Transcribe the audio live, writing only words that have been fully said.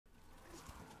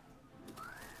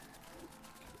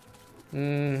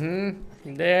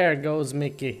There goes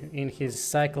Mickey in his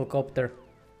cyclocopter.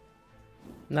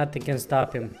 Nothing can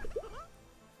stop him.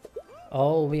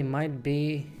 Oh, we might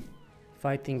be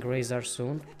fighting Grayjar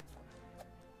soon.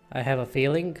 I have a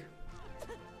feeling.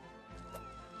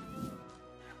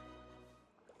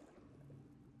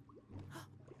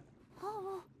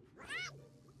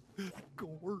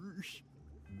 Gosh.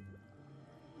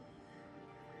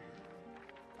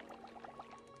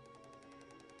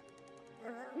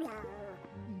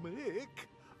 Mick,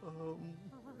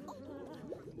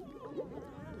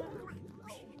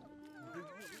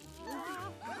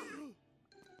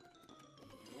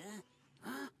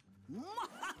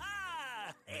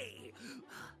 Hey!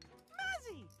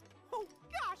 Mazzy! Oh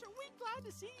gosh, are we glad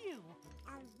to see you?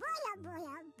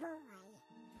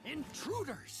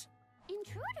 Intruders!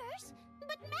 Intruders?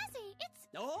 But Mazzy, it's...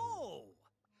 Oh!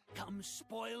 Come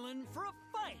spoiling for a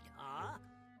fight, huh?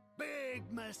 Big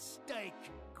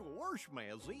mistake! gosh,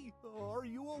 Mazzy, are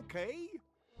you okay?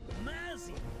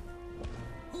 Mazzy!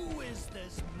 Who is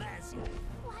this Mazzy?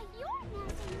 Why, you're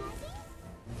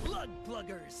Mazzy. Blood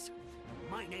pluggers!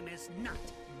 My name is not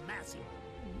Mazzy.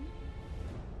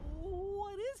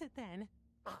 What is it then?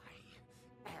 I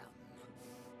am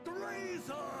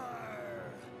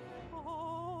Grayjar!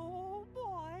 Oh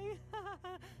boy!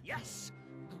 Yes,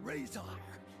 Grayjar,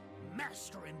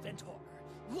 master inventor,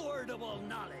 lord of all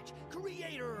knowledge,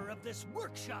 creator of this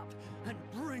workshop, and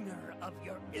bringer of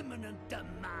your imminent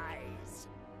demise.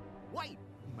 Wait,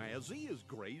 Mazzy is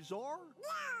Grayjar?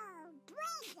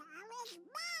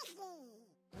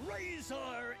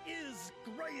 Grayjar is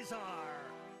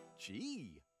Grayjar!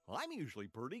 Gee, I'm usually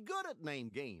pretty good at name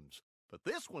games, but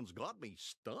this one's got me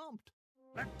stumped.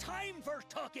 The time for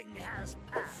talking has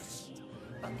passed,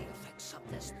 but the effects of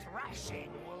this thrashing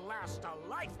will last a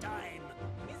lifetime.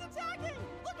 He's attacking!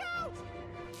 Look out!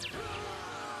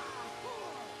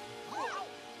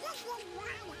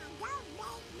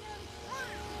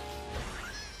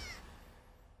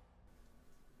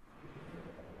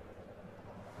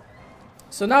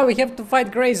 So now we have to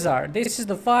fight Grayjar. This is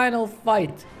the final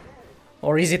fight.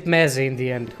 Or is it Mazzy in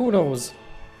the end? Who knows?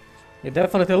 It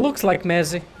definitely looks like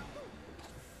Mazzy.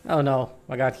 Oh no,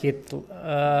 I got hit.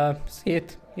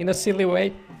 Hit in a silly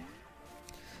way.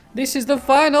 This is the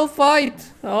final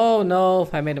fight. Oh no,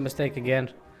 I made a mistake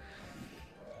again.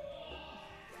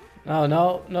 Oh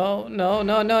no, no, no,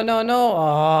 no, no, no, no.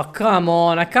 Oh, come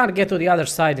on. I can't get to the other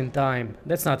side in time.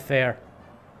 That's not fair.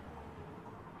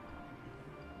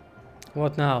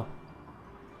 What now?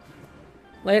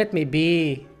 Let me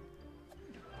be.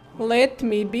 Let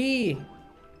me be.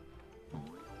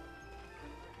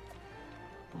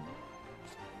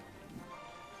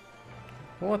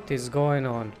 What is going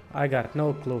on? I got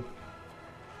no clue.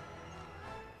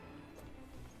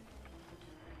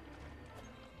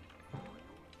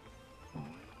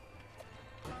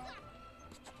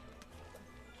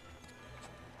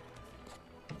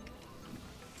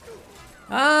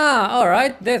 Ah,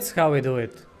 alright, that's how we do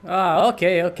it. Ah,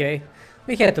 okay, okay.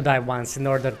 We had to die once in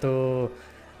order to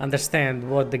understand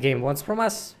what the game wants from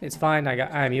us. It's fine,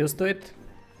 I'm used to it.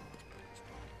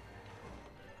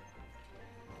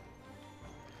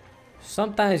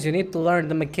 Sometimes you need to learn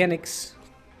the mechanics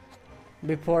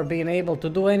before being able to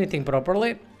do anything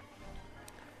properly.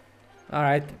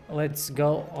 Alright, let's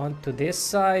go on to this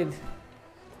side.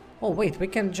 Oh wait, we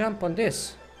can jump on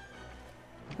this.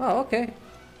 Oh, okay.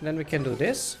 Then we can do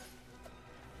this.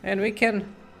 And we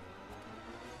can...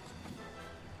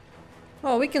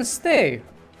 Oh, we can stay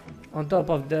on top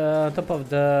of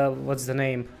the, what's the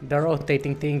name? The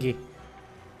rotating thingy.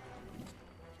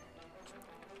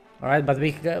 Alright, but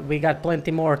we got plenty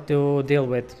more to deal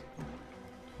with.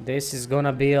 This is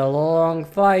gonna be a long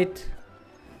fight.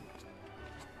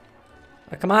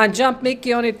 Come on, jump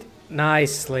Mickey on it.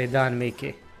 Nicely done,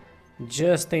 Mickey.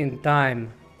 Just in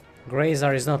time.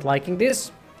 Grayjar is not liking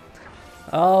this.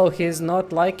 Oh, he's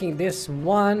not liking this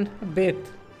one bit.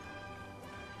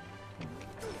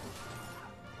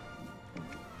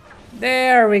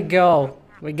 There we go.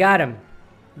 We got him.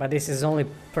 But this is only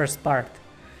first part.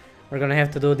 We're gonna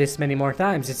have to do this many more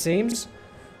times, it seems.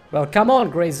 Well, come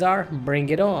on, Grayjar. Bring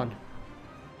it on.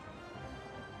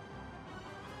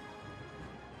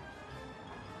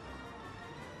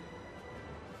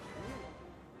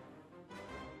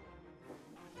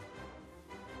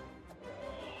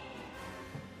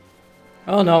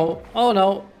 Oh no, oh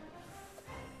no.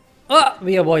 Ah,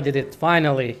 we avoided it,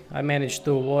 finally. I managed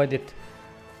to avoid it.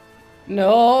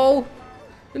 No,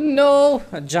 no,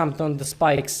 I jumped on the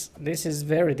spikes. This is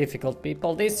very difficult,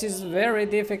 people. This is very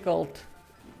difficult.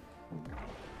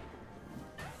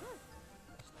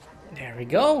 There we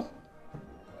go.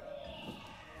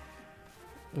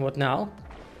 What now?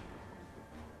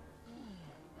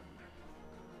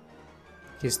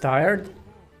 He's tired.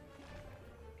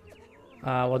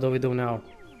 What do we do now?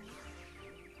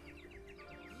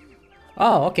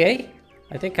 Oh, okay.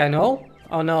 I think I know.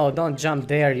 Oh no, don't jump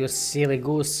there, you silly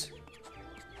goose.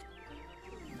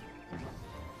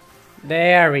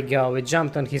 There we go. We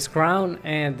jumped on his crown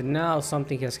and now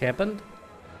something has happened.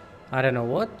 I don't know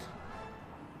what.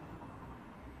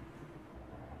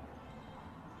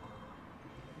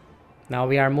 Now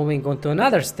we are moving on to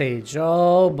another stage.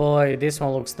 Oh boy, this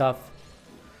one looks tough.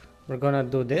 We're gonna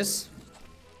do this.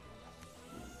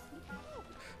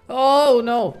 Oh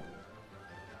no!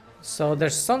 So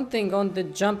there's something on the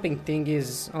jumping thing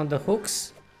is on the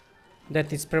hooks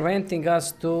that is preventing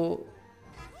us to...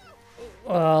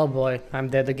 Oh boy, I'm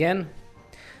dead again.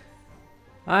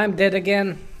 I'm dead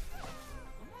again.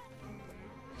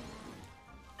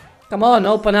 Come on,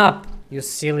 open up, you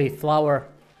silly flower.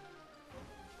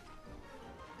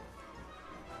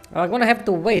 I'm gonna have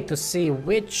to wait to see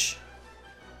which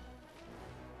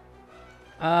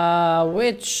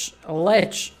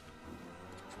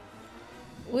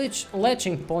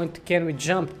latching point can we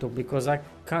jump to, because I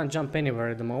can't jump anywhere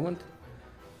at the moment.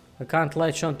 I can't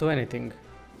latch onto anything.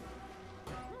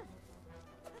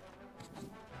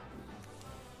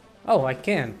 Oh, I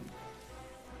can.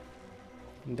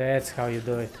 That's how you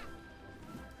do it.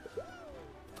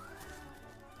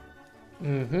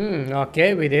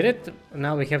 Okay, we did it.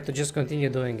 Now we have to just continue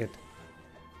doing it.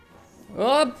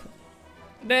 Up!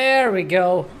 There we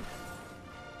go.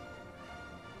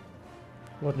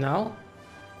 What now?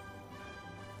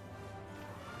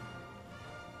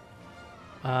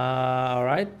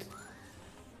 Alright.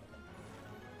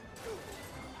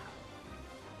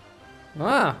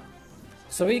 Ah!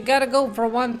 So we gotta go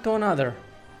from one to another.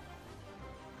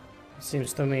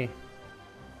 Seems to me.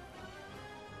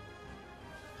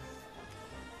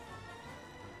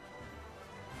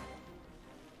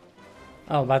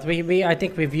 Oh, but I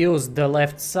think we've used the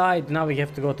left side, now we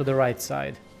have to go to the right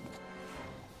side.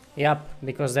 Yep,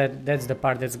 because that's the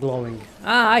part that's glowing.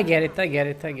 Ah, I get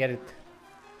it.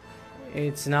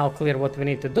 It's now clear what we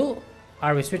need to do.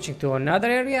 Are we switching to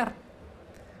another area?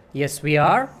 Yes, we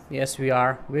are.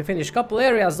 We finished a couple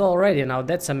areas already now,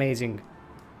 that's amazing.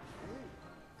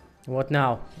 What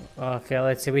now? Okay,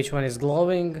 let's see which one is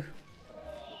glowing.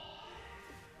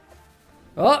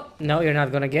 Oh, no, you're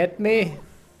not gonna get me.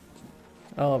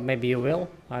 Oh, maybe you will.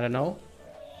 I don't know.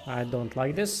 I don't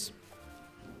like this.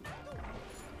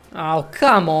 Oh,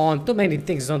 come on. Too many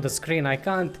things on the screen. I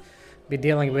can't be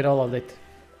dealing with all of it.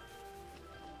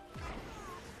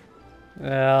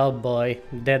 Oh boy.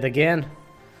 Dead again.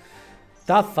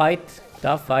 Tough fight.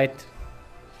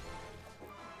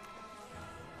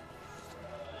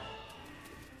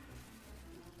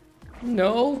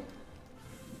 No.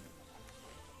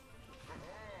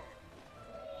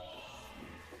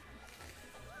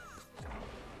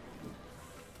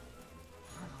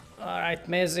 Alright,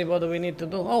 Mazzy, what do we need to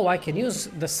do? Oh, I can use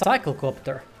the cycle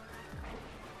copter.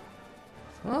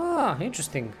 Ah,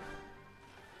 interesting.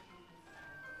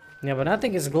 Yeah, but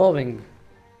nothing is glowing.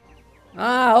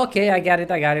 Ah, okay, I got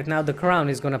it. Now the crown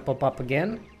is gonna pop up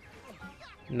again.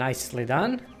 Nicely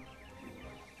done.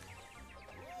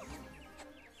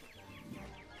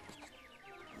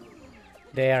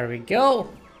 There we go.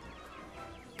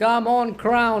 Come on,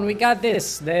 crown, we got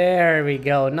this. There we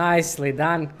go, nicely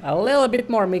done. A little bit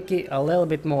more, Mickey, a little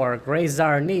bit more.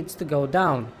 Grayjar needs to go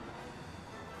down.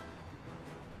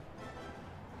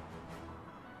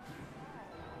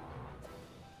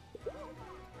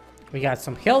 We got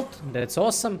some health, that's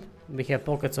awesome. We have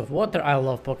pockets of water. I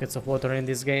love pockets of water in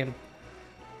this game.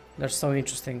 They're so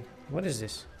interesting. What is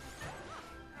this?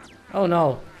 Oh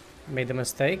no, made a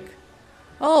mistake.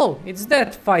 Oh, it's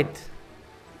that fight.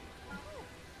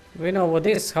 We know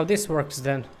how this works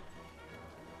then.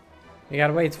 We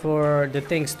gotta wait for the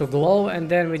things to glow and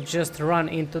then we just run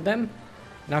into them.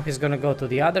 Now he's gonna go to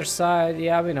the other side.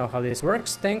 Yeah, we know how this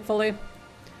works, thankfully.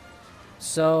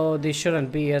 So this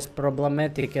shouldn't be as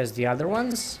problematic as the other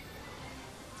ones.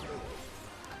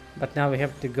 But now we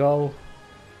have to go...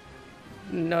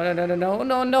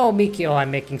 No, Mickey. Oh, I'm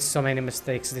making so many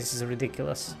mistakes. This is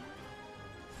ridiculous.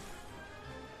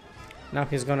 Now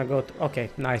he's gonna go to... Okay,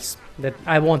 nice. That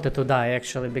I wanted to die,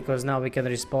 actually, because now we can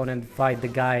respawn and fight the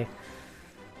guy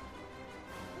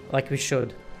like we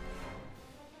should.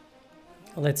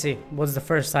 Let's see. What's the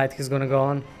first side he's gonna go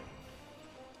on?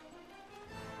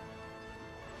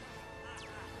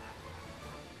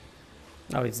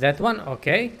 Oh, it's that one.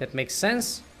 Okay, that makes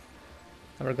sense.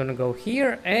 Now we're gonna go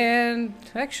here, and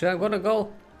actually I'm gonna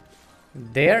go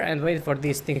there and wait for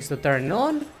these things to turn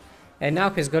on. And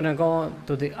now he's gonna go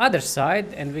to the other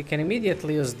side, and we can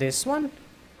immediately use this one.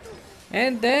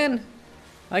 And then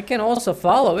I can also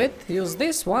follow it, use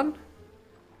this one.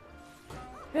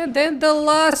 And then the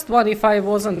last one, if I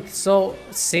wasn't so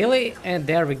silly. And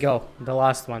there we go, the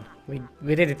last one. We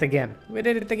did it again. We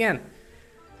did it again.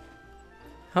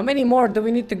 How many more do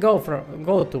we need to go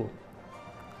to?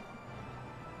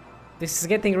 This is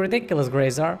getting ridiculous,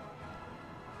 Grayjar.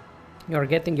 You're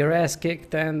getting your ass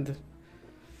kicked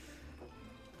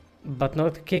but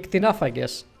not kicked enough, I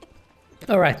guess.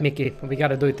 Alright, Mickey, we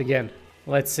gotta do it again.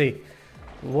 Let's see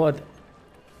what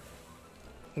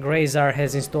Grayjar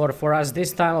has in store for us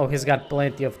this time. Oh, he's got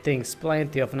plenty of things,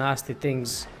 plenty of nasty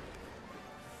things.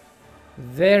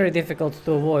 Very difficult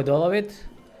to avoid all of it.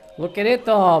 Look at it.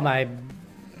 Oh my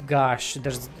gosh,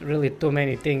 there's really too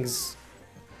many things.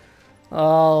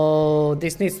 Oh,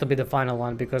 this needs to be the final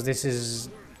one because this is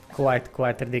quite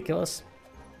ridiculous.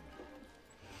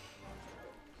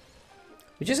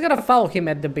 We just gotta follow him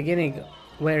at the beginning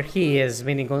where he is,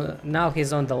 meaning now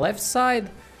he's on the left side,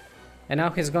 and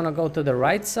now he's gonna go to the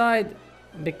right side,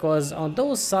 because on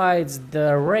those sides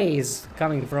the rays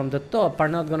coming from the top are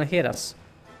not gonna hit us.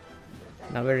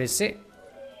 Now where is he?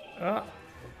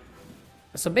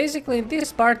 So basically in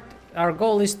this part our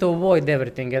goal is to avoid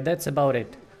everything, and that's about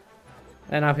it.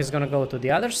 And now he's gonna go to the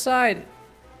other side.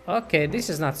 Okay, this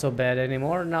is not so bad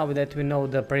anymore now that we know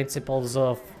the principles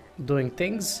of doing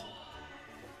things.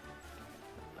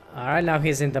 Alright, now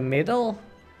he's in the middle.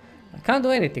 I can't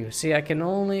do anything. See, I can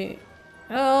only...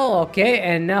 Oh, okay,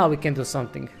 and now we can do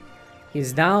something.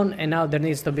 He's down, and now there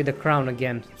needs to be the crown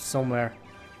again, somewhere.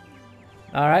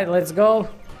 Alright, let's go.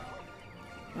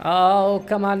 Oh,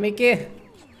 come on, Mickey.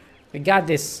 We got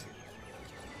this.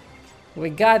 We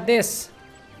got this.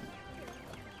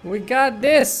 We got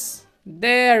this.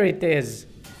 There it is.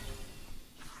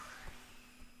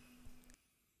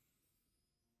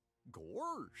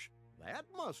 Gorge, that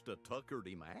must have tuckered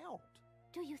him out.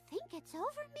 Do you think it's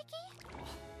over, Mickey?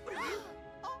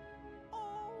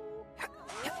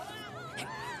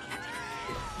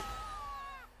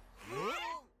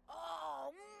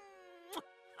 Oh,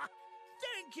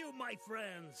 thank you, my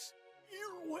friends.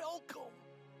 You're welcome.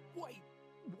 Wait,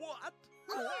 what?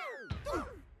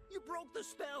 You broke the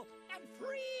spell and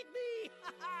freed me.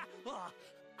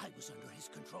 I was under his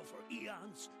control for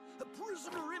eons, a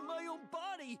prisoner in my own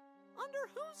body. Under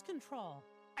whose control?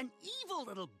 An evil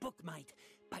little bookmite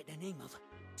by the name of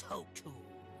Toku.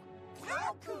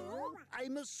 Toku?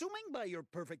 I'm assuming by your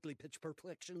perfectly pitch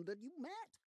perplexion that you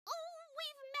met. Oh,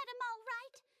 we've met him all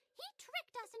right. He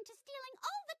tricked us into stealing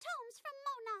all the tomes from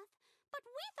Monath. But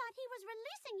we thought he was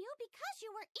releasing you because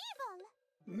you were evil.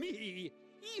 Me?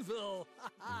 Evil?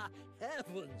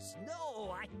 Heavens, no,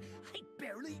 I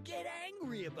barely get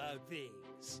angry about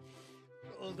things.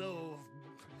 Although,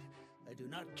 I do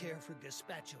not care for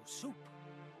gazpacho soup.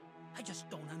 I just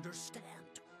don't understand.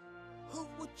 Who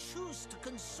would choose to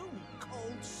consume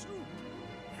cold soup?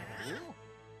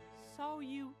 So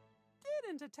you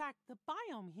didn't attack the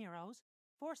biome heroes,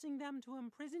 forcing them to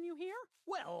imprison you here?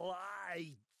 Well,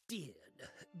 I did,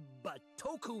 but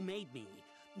Toku made me.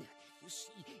 You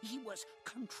see, he was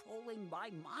controlling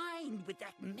my mind with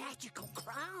that magical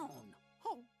crown.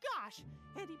 Oh gosh,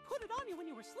 and he put it on you when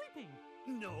you were sleeping.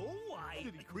 No,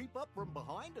 Did he creep up from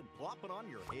behind and plop it on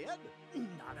your head?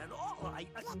 Not at all.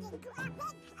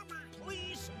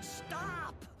 Please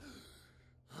stop.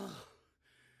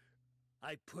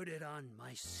 I put it on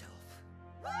myself.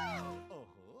 Uh-huh.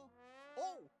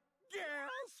 Oh,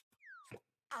 gasp!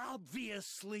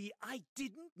 Obviously, I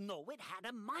didn't know it had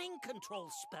a mind control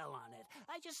spell on it.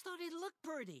 I just thought it looked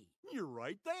pretty. You're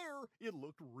right there. It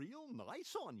looked real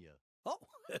nice on you. Oh,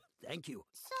 thank you.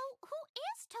 So, who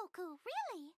is Toku,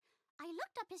 really? I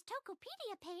looked up his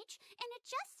Tokopedia page, and it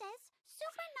just says,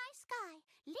 Super Nice Guy,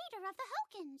 leader of the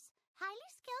Hokins,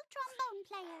 highly skilled trombone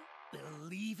player.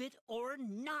 Believe it or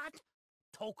not,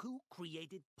 Toku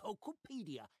created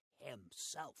Pokopedia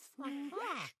himself.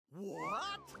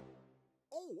 What?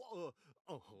 Oh,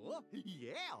 uh-huh,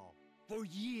 yeah. For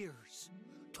years,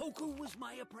 Toku was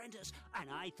my apprentice, and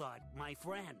I thought my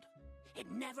friend. It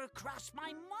never crossed my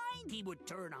mind he would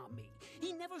turn on me.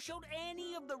 He never showed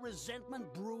any of the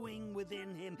resentment brewing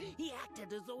within him. He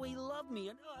acted as though he loved me,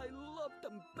 and I loved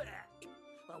him back.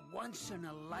 A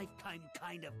once-in-a-lifetime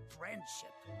kind of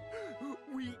friendship.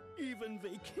 We even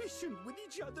vacationed with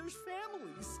each other's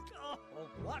families. Oh,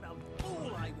 what a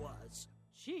fool I was.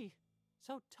 Gee,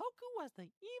 so Toku was the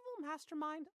evil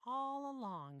mastermind all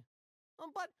along.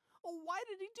 But why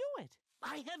did he do it?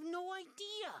 I have no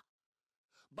idea.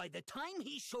 By the time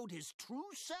he showed his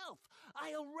true self,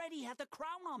 I already had the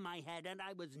crown on my head and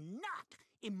I was not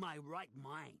in my right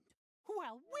mind.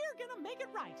 Well, we're gonna make it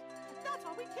right. That's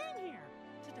why we came here.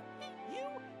 To defeat you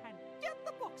and get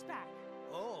the books back.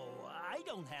 Oh, I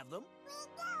don't have them.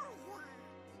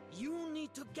 You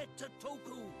need to get to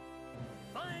Toku.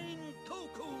 Find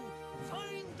Toku.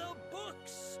 Find the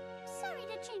books. Sorry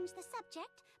to change the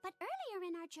subject, but earlier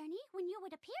in our journey, when you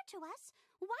would appear to us,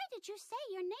 why did you say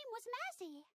your name was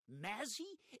Mazzy?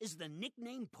 Mazzy is the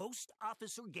nickname post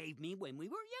officer gave me when we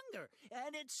were younger,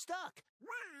 and it stuck.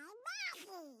 Why,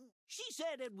 Mazzy? She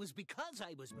said it was because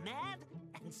I was mad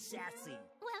and sassy.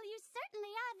 Well, you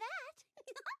certainly are that.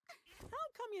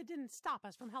 How come you didn't stop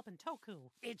us from helping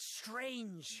Toku? It's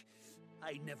strange.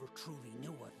 I never truly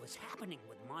knew what was happening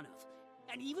with Manav,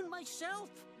 and even myself.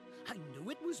 I knew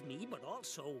it was me, but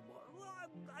also,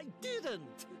 I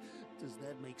didn't. Does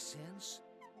that make sense?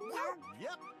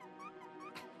 Yep.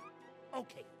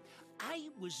 Okay, I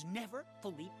was never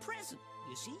fully present,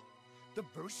 you see? The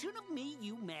version of me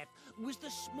you met was the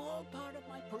small part of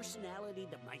my personality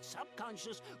that my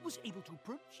subconscious was able to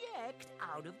project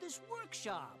out of this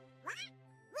workshop. What?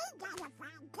 We gotta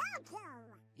find Toku.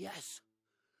 Yes,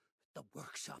 the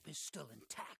workshop is still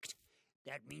intact.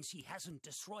 That means he hasn't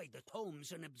destroyed the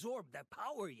tomes and absorbed their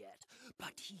power yet.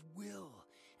 But he will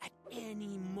at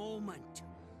any moment.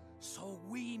 So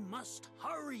we must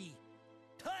hurry.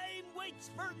 Time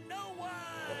waits for no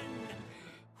one!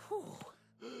 Whew.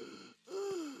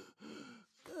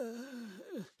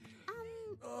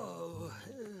 Oh.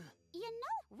 You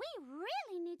know, we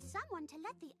really need someone to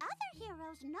let the other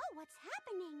heroes know what's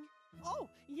happening. Oh,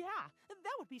 yeah,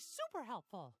 that would be super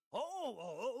helpful.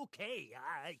 Oh, okay,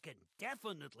 I can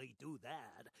definitely do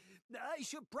that. I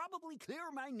should probably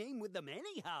clear my name with them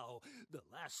anyhow. The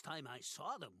last time I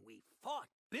saw them, we fought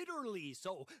bitterly,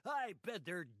 so I bet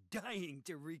they're dying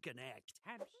to reconnect.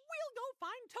 And we'll go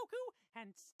find Toku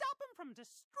and stop him from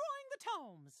destroying the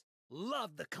tomes.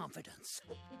 Love the confidence.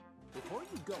 Before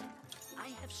you go, I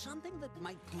have something that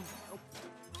might prove helpful.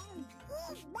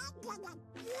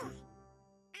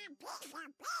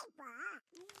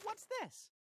 What's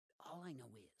this? All I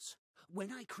know is,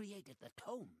 when I created the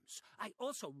tomes, I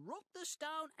also wrote this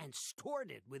down and stored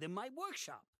it within my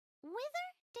workshop. Wither,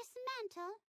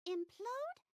 dismantle,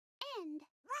 implode, end.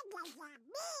 What does that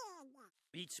mean?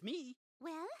 Beats me.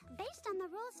 Well, based on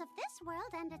the rules of this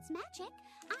world and its magic,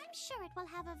 I'm sure it will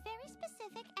have a very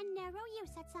specific and narrow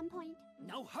use at some point.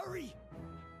 Now hurry!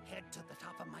 Head to the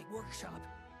top of my workshop.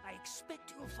 I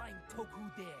expect you'll find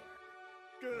Toku there.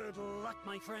 Good luck,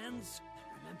 my friends.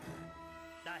 And remember,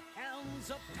 the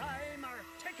hands of time are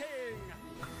ticking!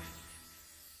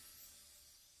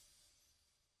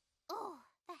 Oh,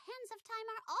 the hands of time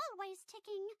are always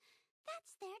ticking.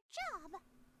 That's their job.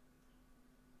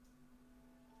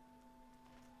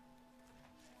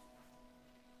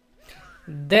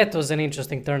 That was an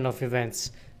interesting turn of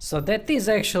events. So that is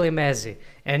actually Mazzy.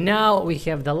 And now we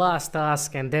have the last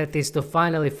task, and that is to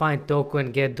finally find Toku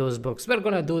and get those books. We're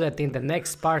gonna do that in the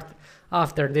next part.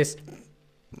 After this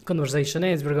conversation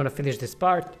ends, we're gonna finish this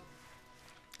part.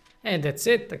 And that's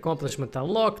it, accomplishment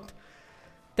unlocked.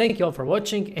 Thank you all for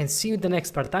watching, and see you in the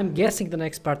next part. I'm guessing the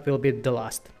next part will be the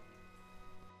last.